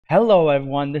Hello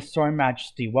everyone, this is Soaring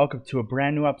Majesty. Welcome to a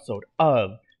brand new episode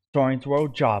of Soaring's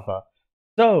World Java.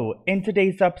 So, in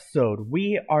today's episode,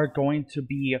 we are going to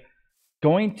be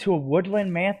going to a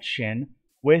Woodland Mansion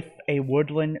with a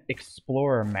Woodland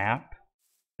Explorer map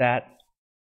that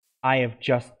I have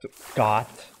just got.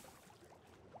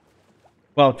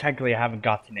 Well, technically I haven't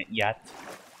gotten it yet,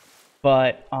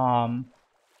 but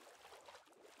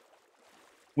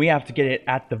we have to get it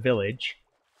at the village.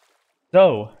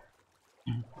 So,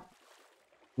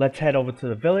 let's head over to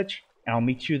the village, and I'll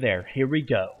meet you there. Here we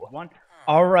go.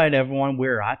 Alright everyone,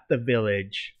 we're at the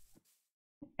village.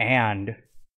 And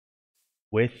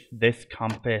with this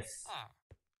compass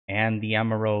and the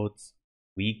emeralds,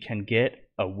 we can get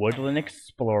a Woodland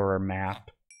Explorer map.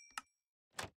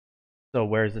 So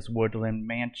where's this Woodland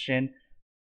Mansion?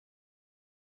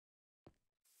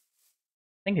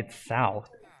 I think it's south.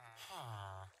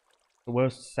 So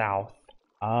where's south?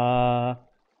 F3...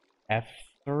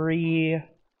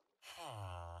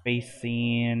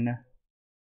 Facing...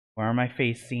 Where am I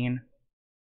facing?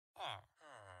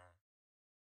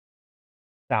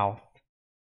 South.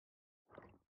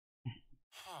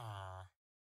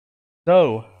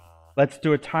 So, let's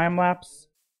do a time lapse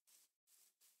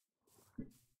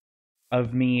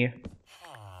of me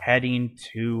heading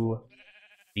to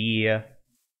the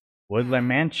Woodland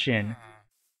Mansion.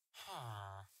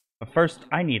 But first,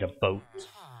 I need a boat.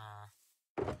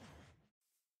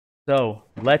 So,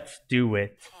 let's do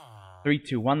it. 3,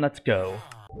 2, 1, let's go.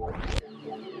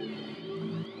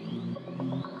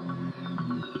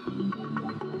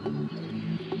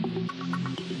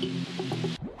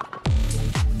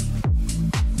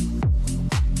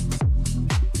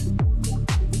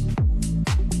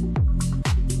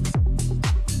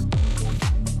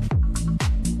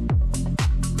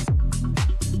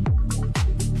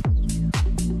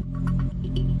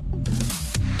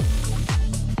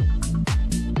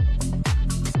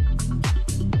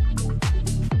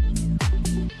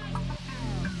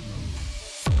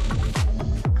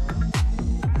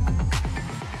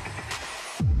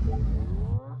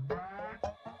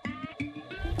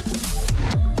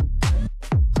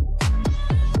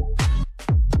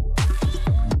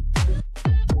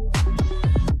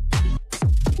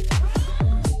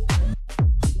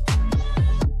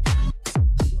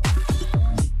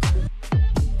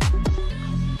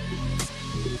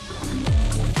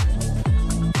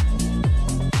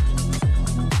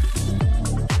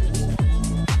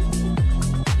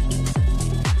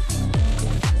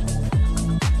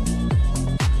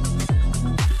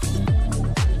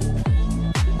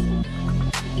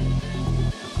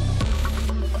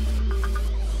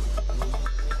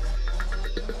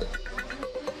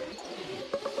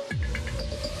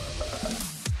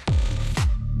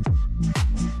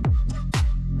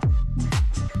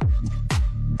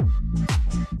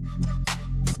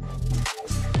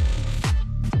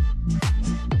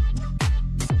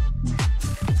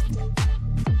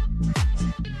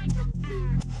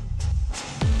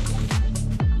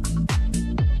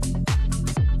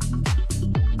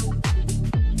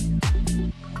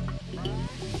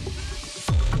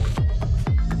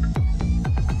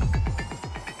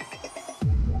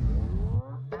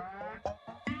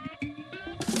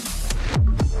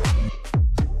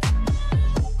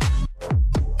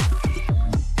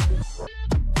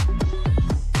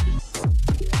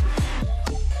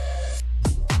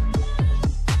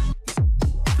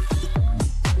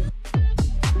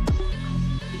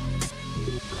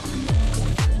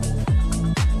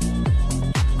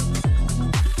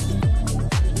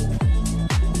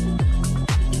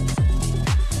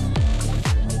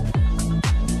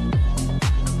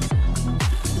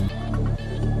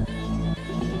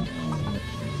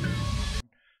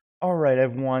 Alright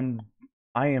everyone,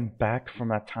 I am back from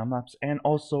that time lapse, and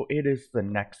also it is the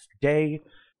next day.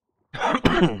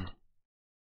 I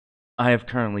have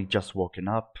currently just woken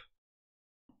up,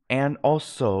 and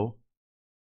also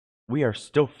we are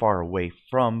still far away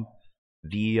from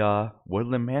the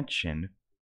Woodland Mansion.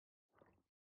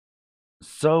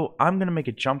 So I'm gonna make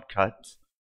a jump cut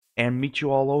and meet you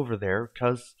all over there,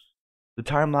 because the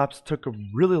time lapse took a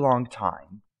really long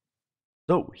time.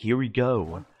 So here we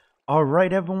go.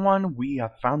 Alright everyone, we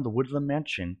have found the Woodland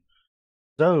Mansion.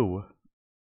 So,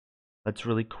 let's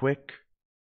really quick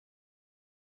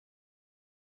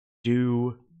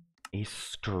do a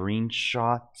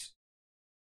screenshot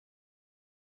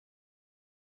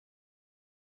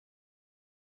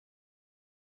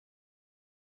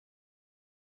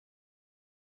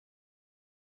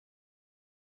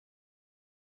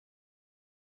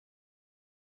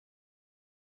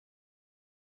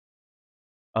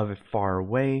of it far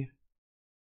away.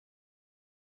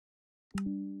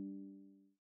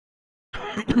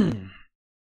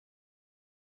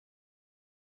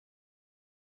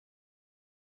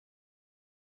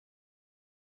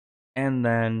 And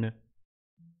then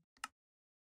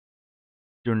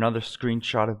do another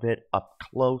screenshot of it up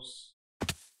close.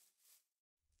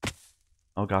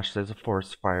 Oh gosh, there's a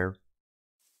forest fire.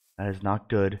 That is not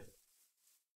good.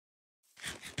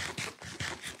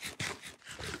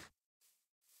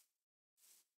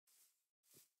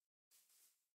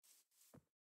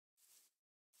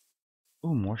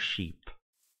 Ooh, more sheep.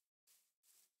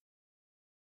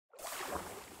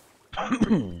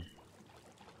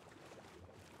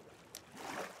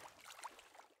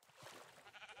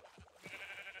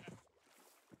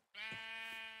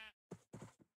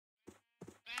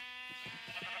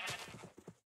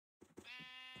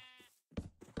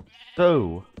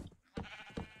 So,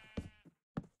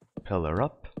 pillar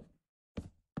up.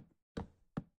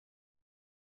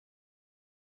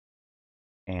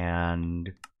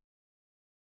 And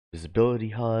visibility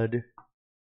HUD.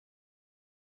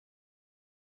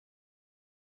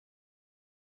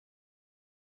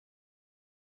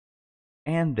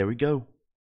 And there we go.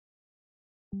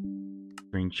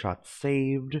 Screenshot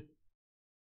saved.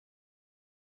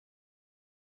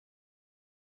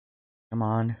 Come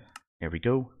on. Here we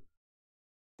go.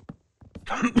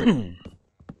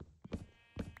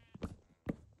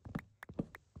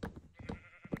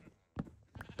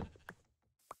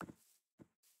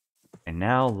 And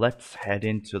now let's head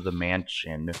into the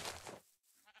mansion.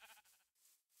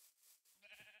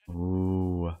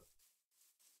 Ooh.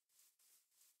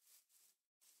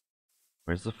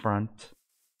 Where's the front?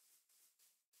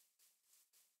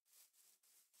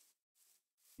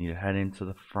 Need to head into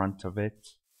the front of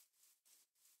it.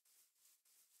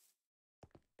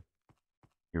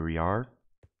 Here we are.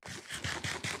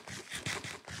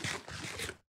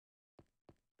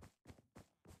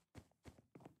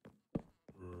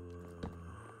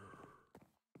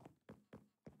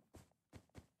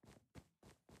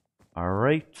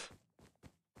 Alright.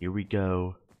 Here we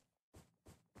go.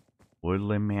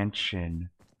 Woodland Mansion.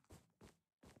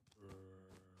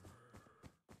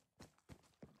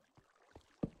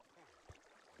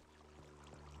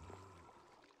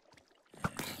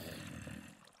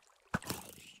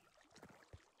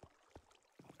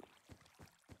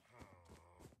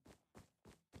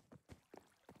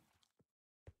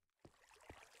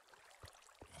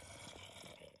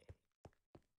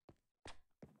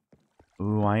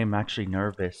 Ooh, I am actually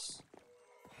nervous.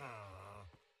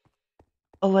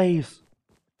 Allays!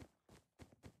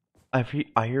 I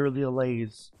hear the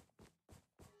allays.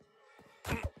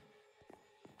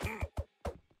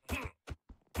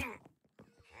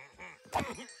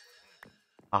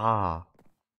 Ah.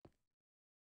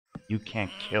 You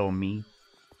can't kill me.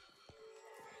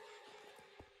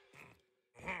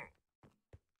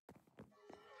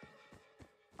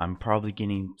 I'm probably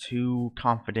getting too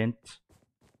confident.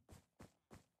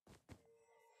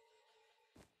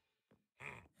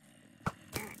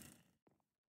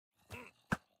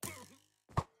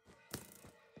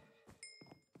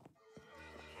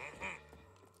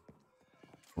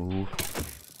 Ooh.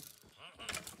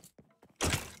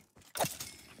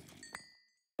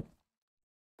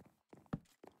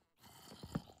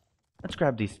 Let's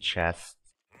grab these chests.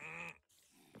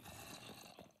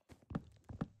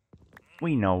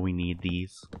 We know we need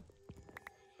these.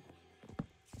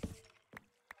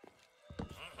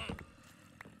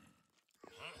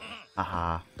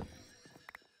 Aha.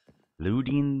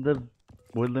 Looting the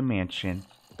Woodland Mansion.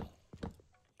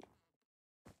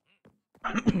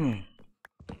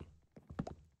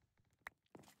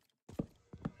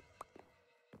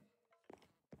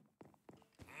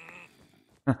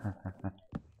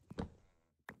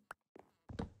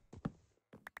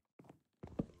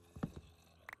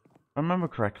 If I remember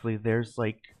correctly, there's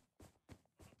like...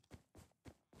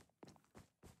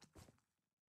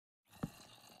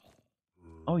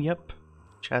 Oh, yep.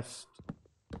 Chest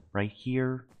right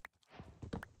here.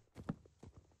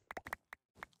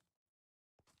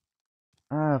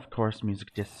 Of course,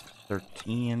 music disc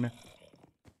 13.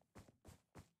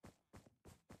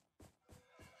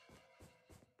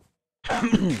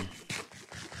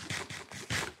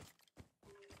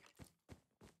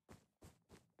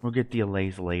 We'll get the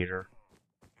allays later.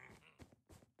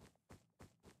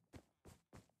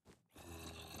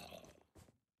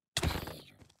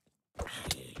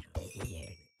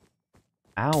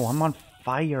 Ow, I'm on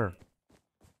fire.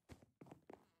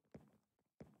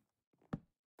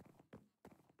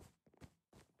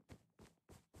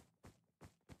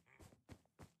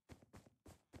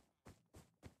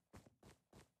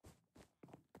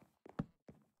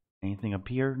 Anything up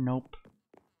here? Nope.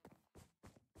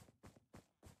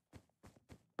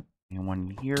 Anyone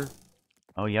here?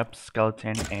 Oh, yep,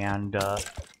 skeleton and,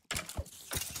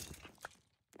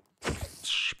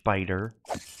 spider.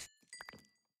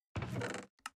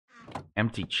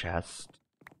 Empty chest.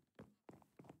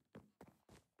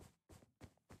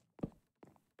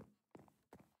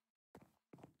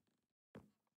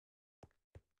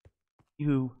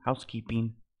 Ew,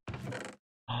 housekeeping.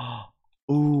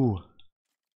 Ooh.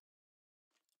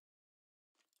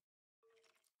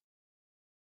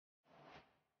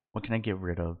 What can I get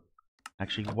rid of?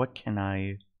 Actually, what can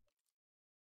I...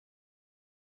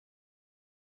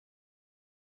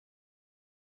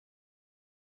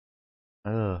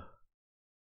 Ugh.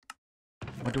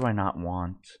 What do I not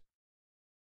want?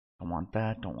 Don't want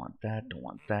that, don't want that, don't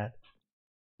want that.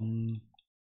 Don't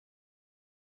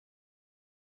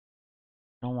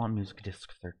want music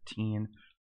disc 13.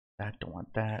 That, don't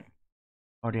want that.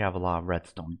 Already have a lot of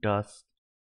redstone dust.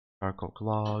 Dark oak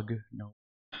log. No.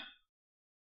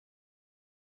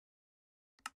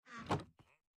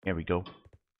 Here we go.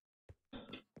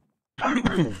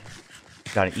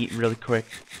 Gotta eat really quick.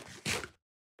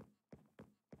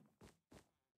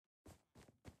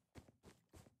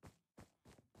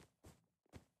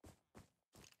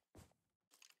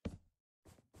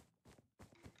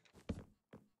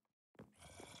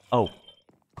 Oh.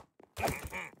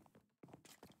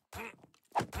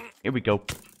 Here we go.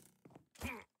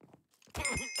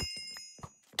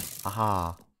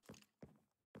 Aha.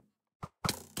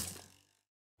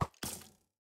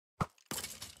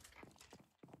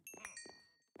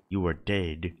 You are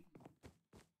dead.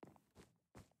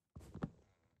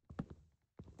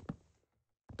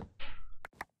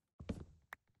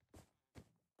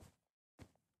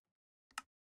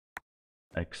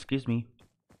 Excuse me.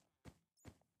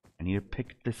 I need to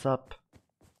pick this up.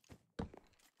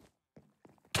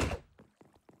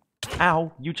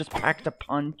 Ow! You just packed a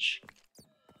punch.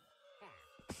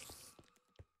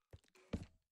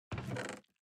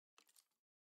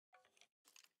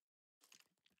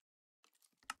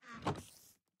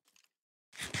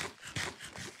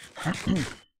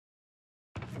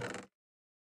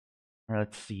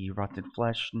 Let's see. Rotten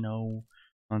flesh, no.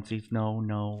 Muncies, no,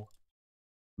 no.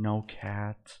 No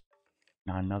cat.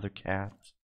 Not another cat.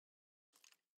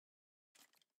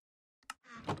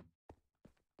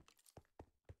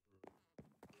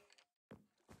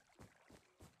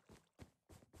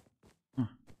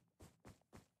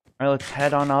 Alright, let's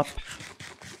head on up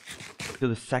to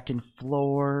the second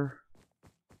floor.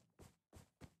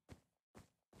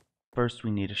 First,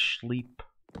 we need to sleep.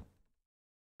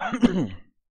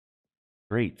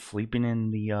 Great, sleeping in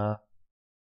the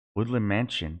Woodland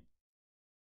Mansion.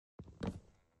 Who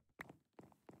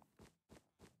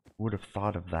would have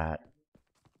thought of that?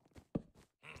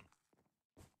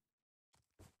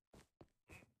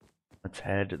 Let's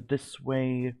head this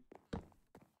way.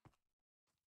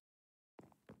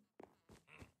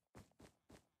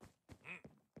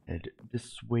 Head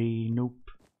this way.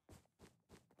 Nope.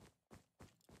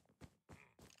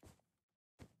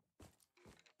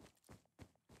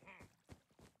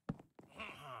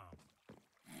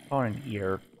 Far in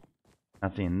here.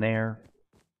 Nothing there.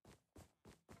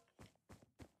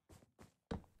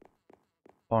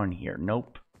 Far in here.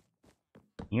 Nope.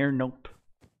 Here. Nope.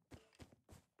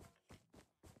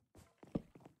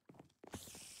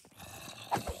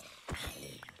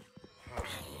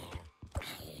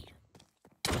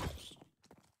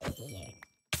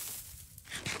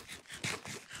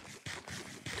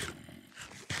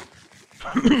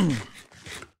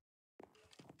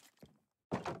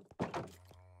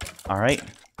 Alright.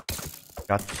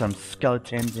 Got some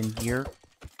skeletons in here.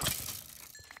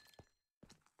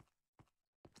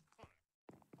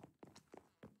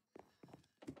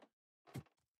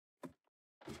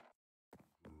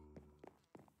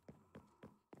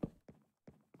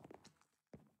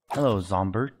 Hello,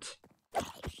 Zombert.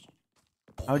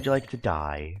 How would you like to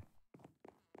die?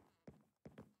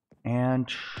 And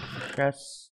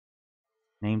chest,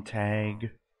 name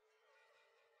tag,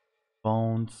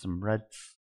 bones, some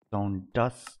redstone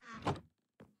dust.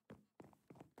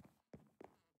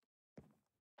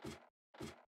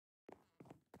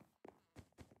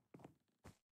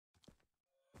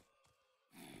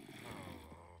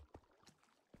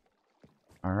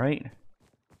 Alright.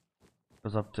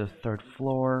 Goes up to the third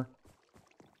floor.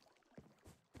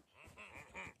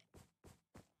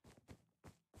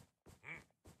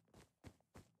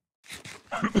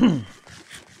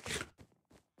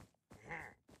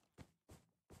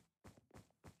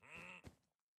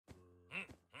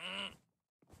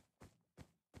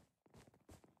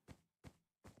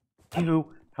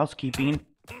 Ew, housekeeping.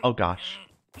 Oh gosh.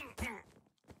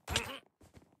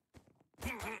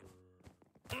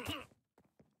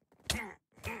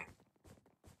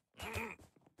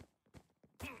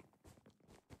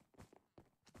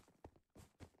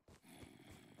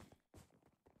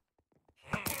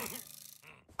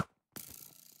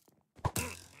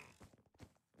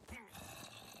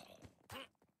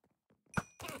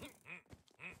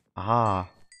 Ah.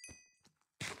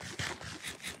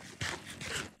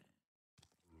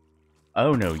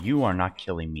 Oh no, you are not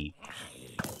killing me.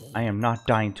 I am not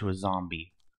dying to a zombie.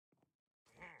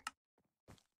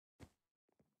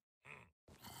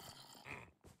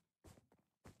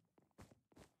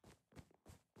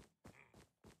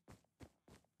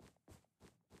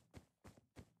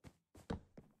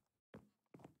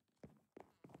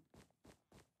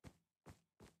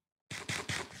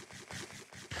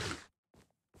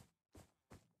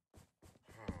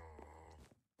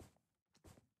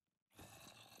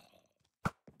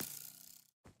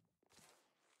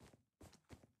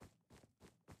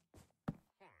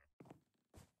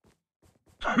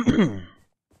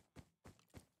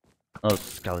 Oh,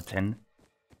 skeleton.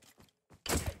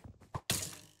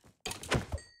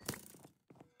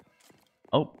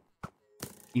 Oh,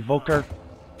 evoker.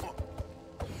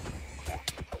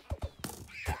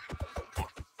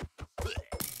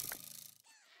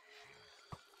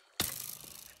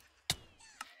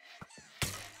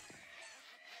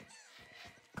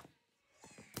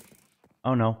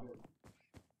 Oh no.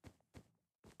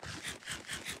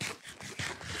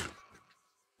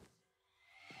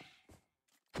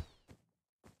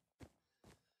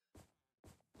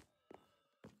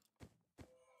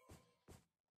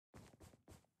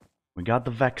 We got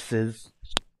the Vexes.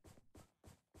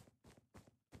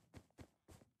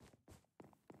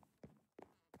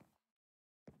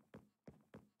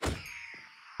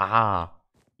 Ah,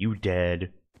 you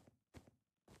dead.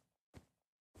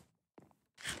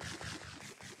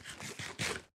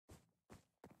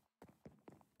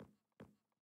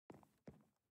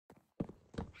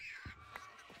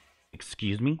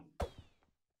 Excuse me?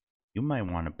 You might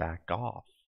want to back off,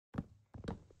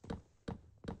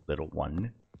 little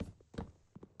one.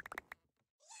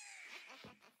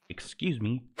 Excuse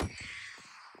me?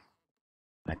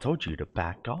 I told you to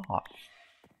back off.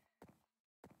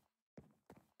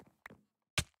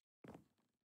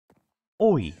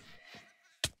 Oi!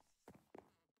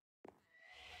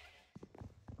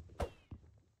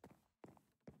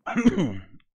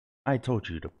 I told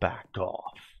you to back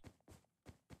off.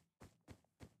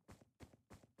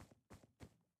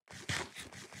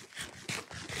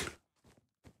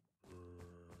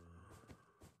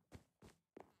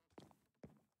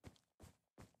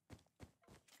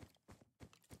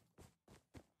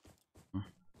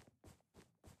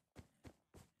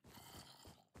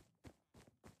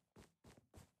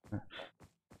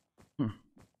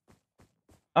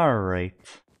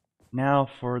 Alright. Now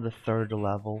for the third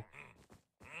level.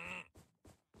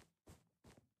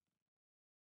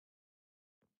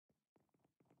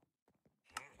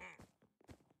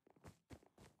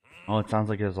 Oh, it sounds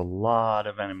like there's a lot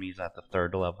of enemies at the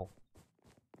third level.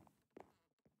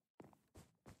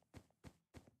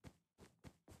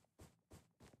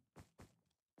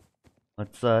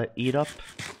 Let's eat up.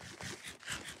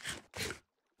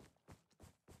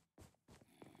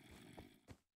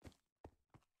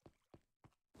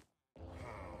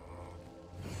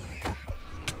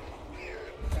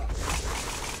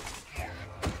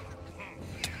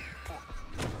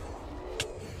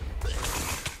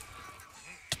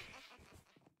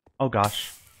 Oh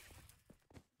gosh.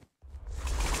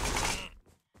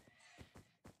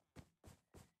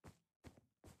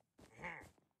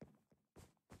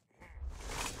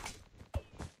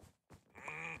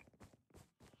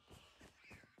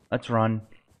 Let's run.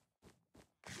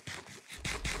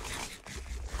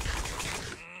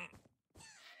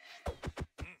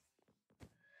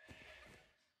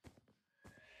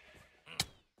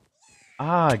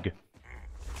 Ugh.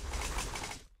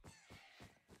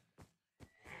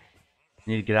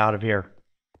 Need to get out of here.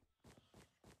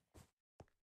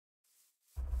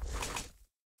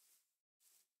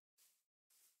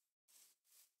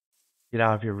 Get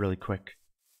out of here really quick.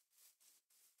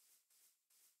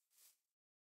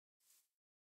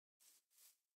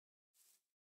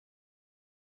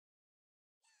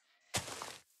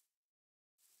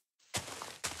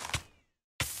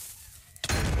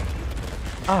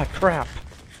 Ah, crap.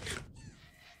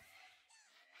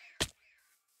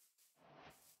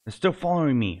 They're still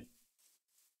following me.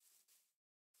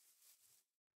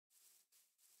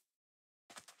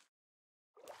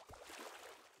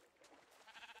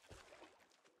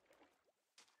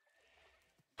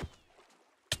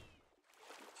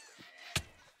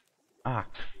 Ah.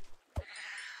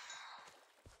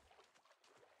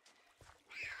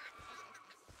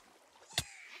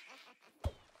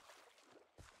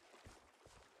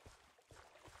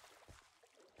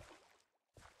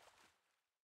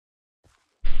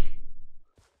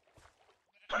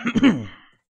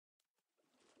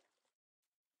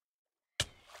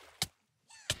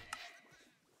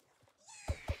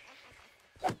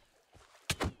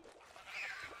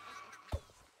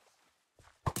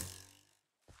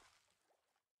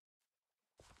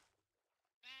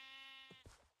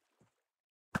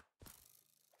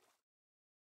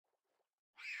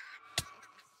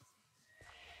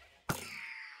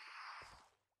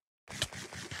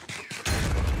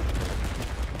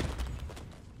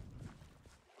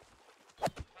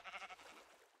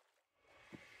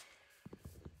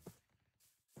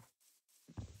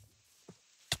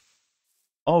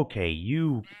 Okay,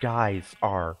 you guys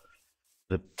are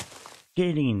the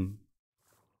getting...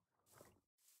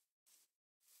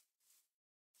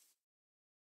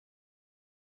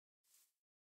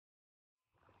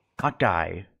 Hot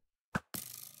guy.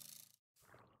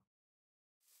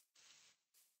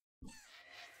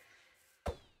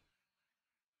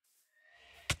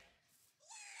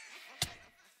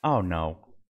 Oh no.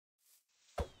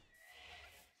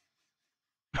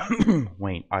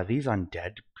 Wait, are these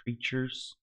undead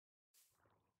creatures?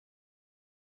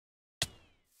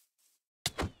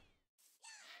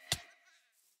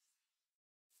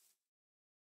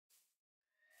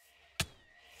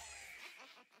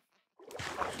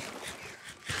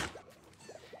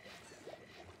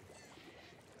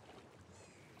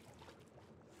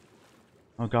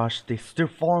 Oh gosh, they're still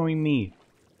following me.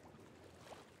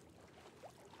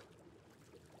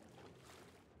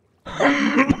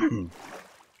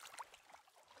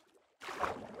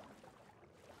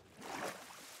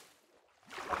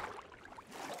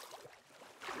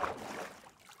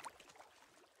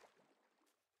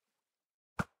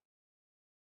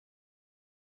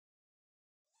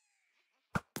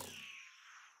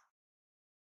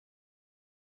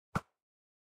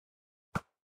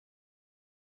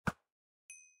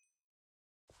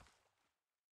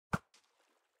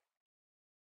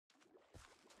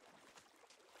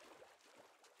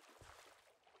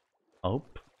 Oh.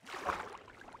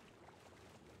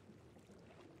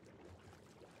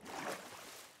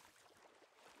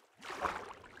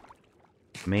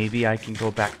 Maybe I can go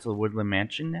back to the Woodland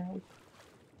Mansion now?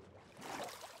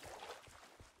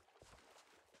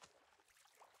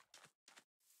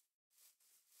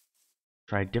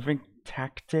 Try a different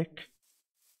tactic?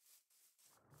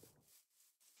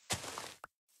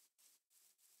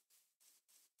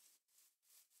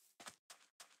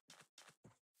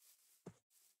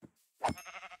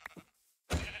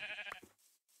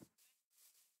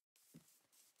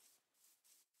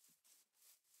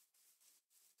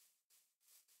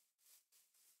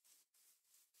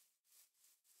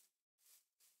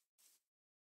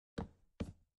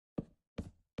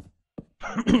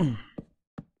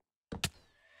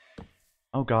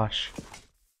 Oh gosh.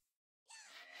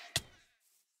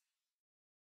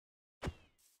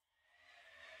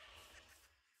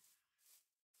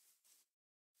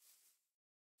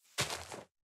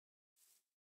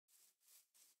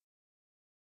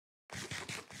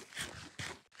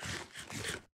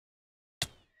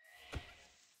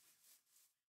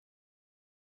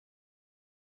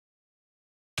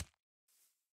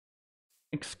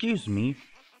 Excuse me.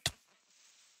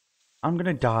 I'm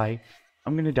gonna die.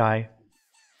 I'm gonna die.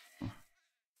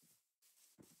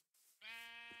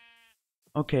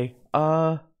 Okay,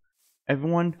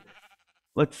 everyone,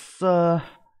 let's,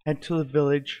 head to the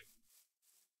village.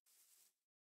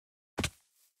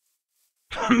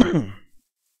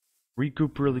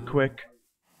 Regroup really quick.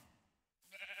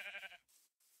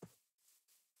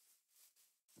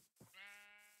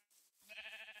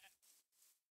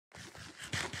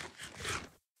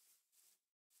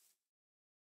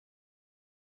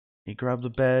 He grabbed the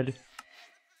bed.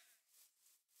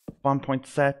 Spawn point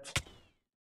set.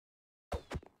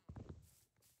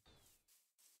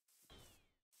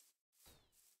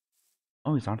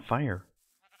 Oh, he's on fire.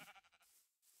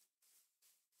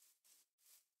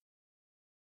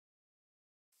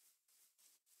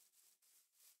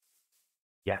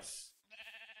 Yes.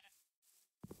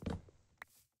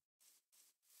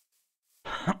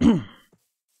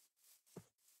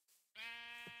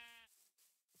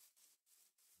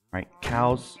 Right,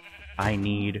 cows, I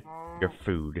need your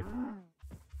food.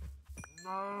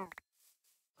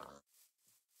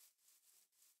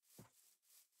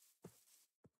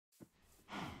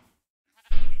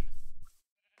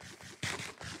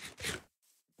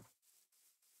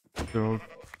 Girl,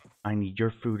 I need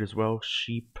your food as well,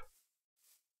 sheep.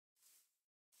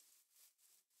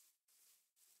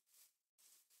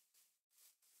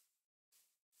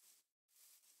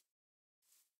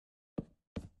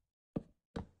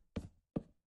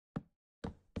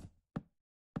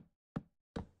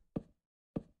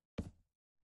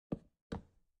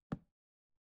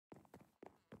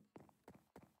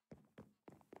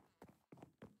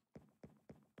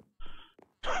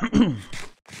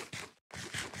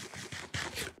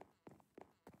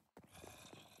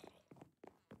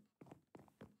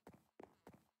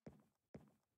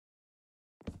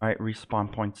 Alright,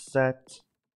 respawn point set.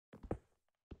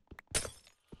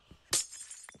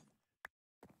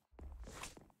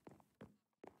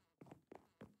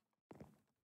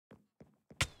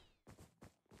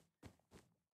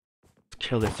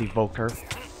 Kill this evoker.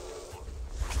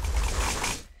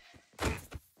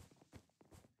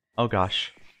 Oh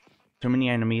gosh. Too many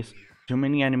enemies. Too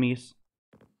many enemies.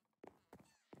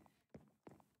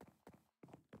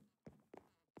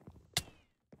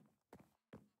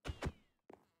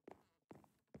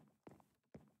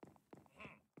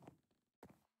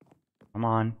 Come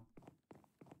on.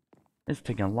 It's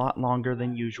taking a lot longer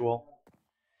than usual.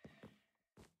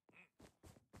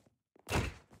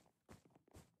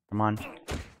 Come on.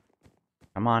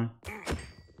 Come on.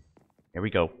 Here we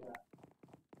go.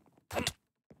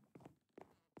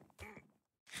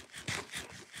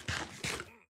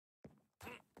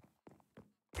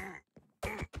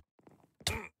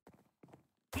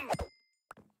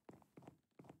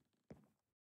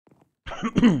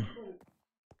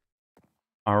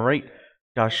 Alright.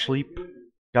 Gotta sleep.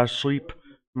 Gotta sleep.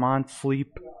 Come on,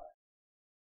 sleep.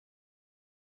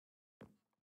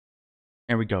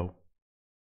 There we go.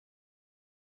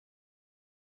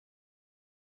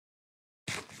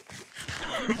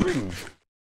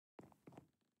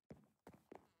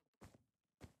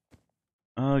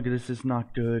 Ugh, this is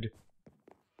not good.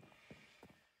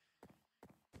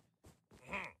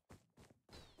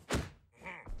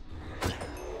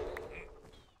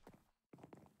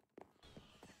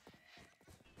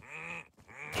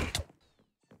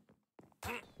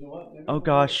 Oh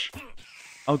gosh.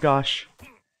 Oh gosh.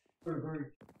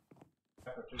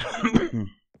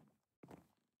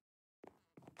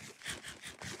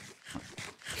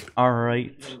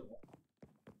 Alright.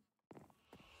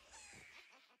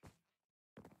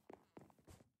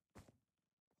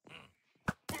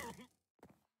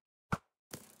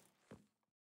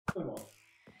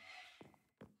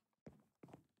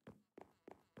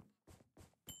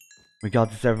 We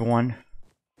got this, everyone.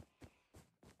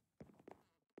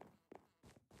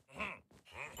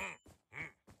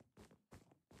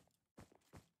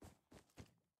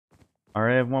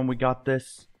 Alright, everyone, we got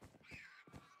this.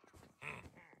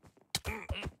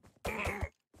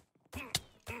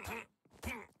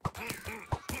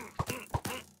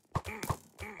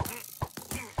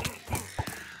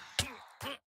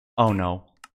 Oh no.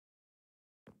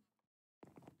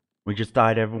 We just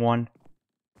died, everyone.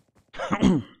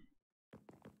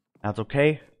 That's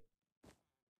okay.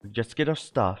 We just get our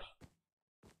stuff.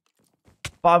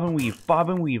 Bob and weave, bob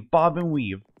and weave, bob and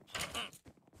weave.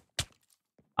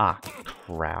 Ah,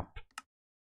 crap.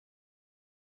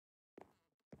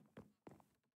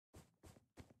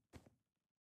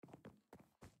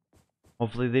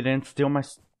 Hopefully they didn't steal my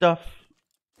stuff.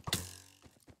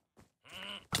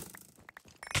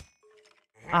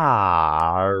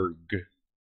 Arg.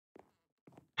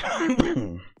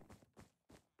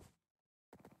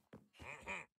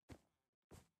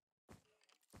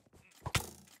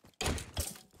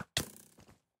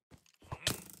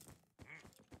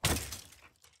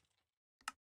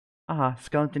 Ah,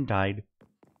 skeleton died.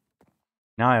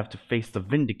 Now I have to face the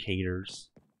Vindicators.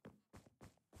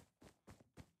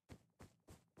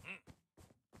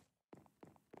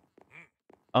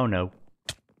 Oh no.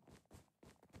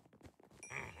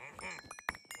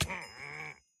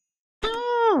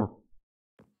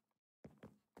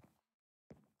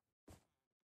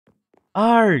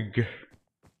 Arg!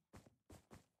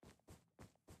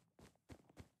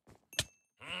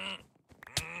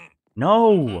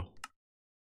 No!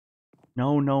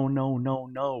 No, no, no, no,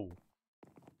 no.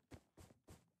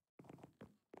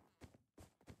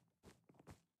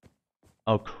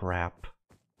 Oh crap.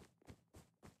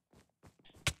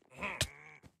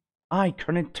 I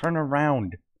couldn't turn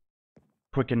around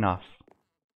quick enough.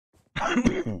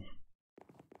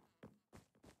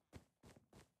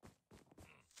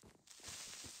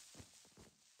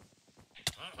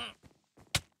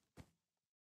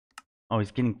 Oh,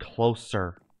 he's getting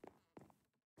closer.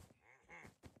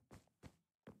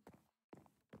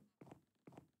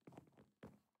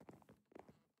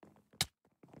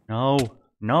 No,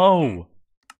 no!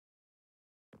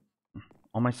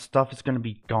 All my stuff is gonna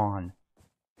be gone.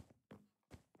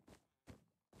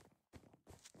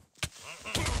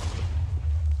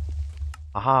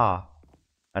 Aha!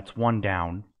 That's one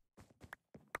down.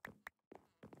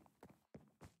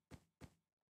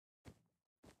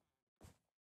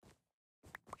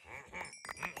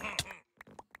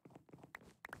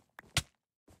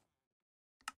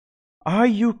 Are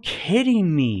you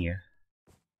kidding me?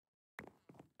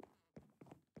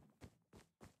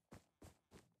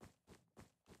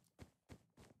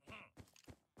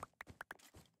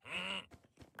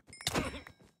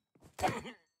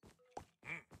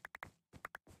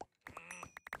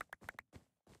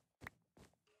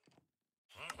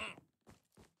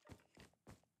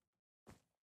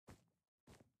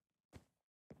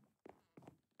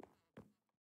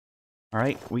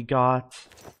 Alright, we got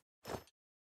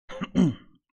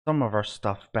some of our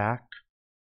stuff back.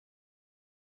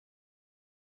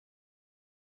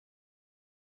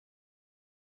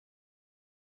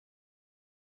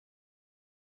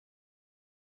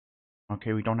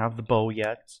 Okay, we don't have the bow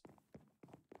yet.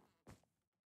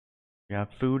 We have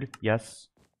food? Yes.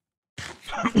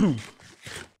 Don't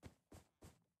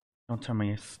tell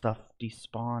me stuff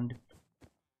despawned.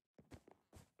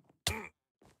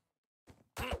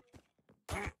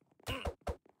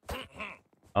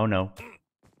 Oh no.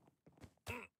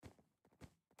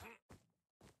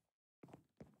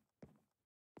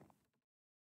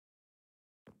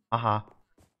 Haha.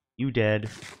 You dead.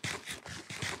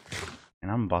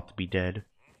 And I'm about to be dead.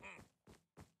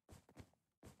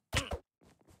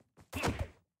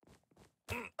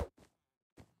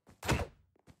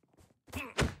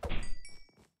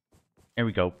 There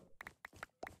we go.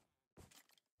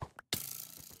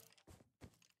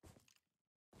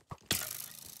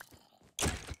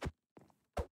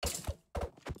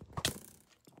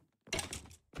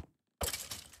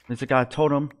 At least I got a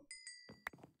totem.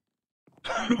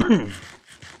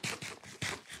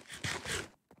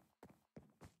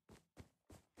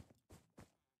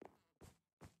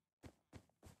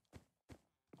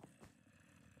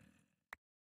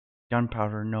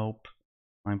 Gunpowder, nope.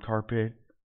 Lime carpet.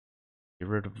 Get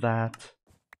rid of that.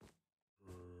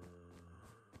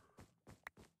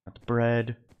 Got the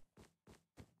bread.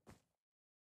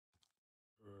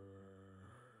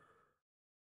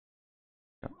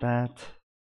 Got that.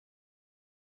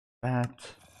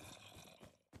 That.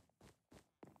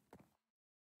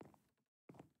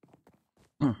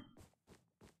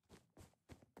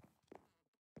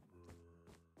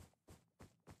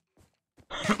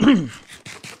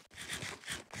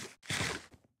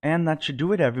 And that should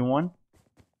do it, everyone.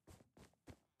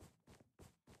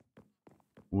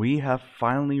 We have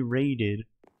finally raided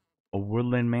a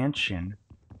Woodland Mansion.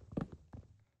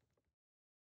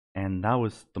 And that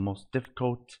was the most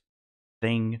difficult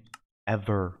thing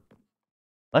ever.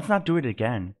 Let's not do it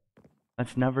again.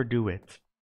 Let's never do it.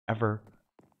 Ever.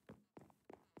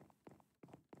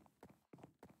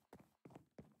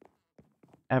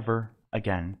 Ever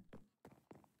again.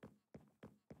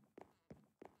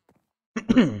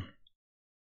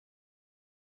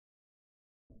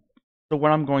 So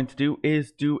what I'm going to do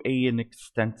is do an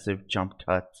extensive jump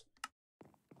cut.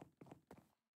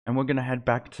 And we're gonna head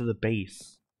back to the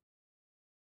base.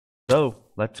 So,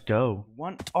 let's go.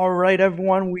 Alright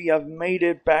everyone, we have made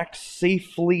it back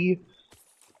safely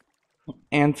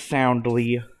and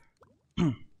soundly.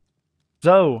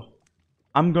 So,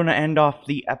 I'm gonna end off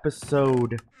the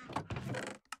episode.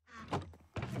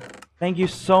 Thank you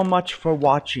so much for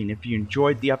watching. If you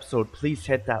enjoyed the episode, please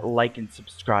hit that like and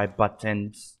subscribe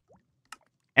buttons.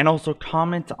 And also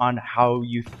comment on how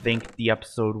you think the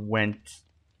episode went.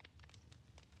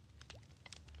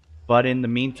 But in the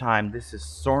meantime, this is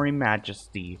Soaring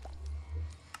Majesty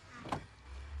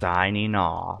signing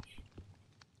off.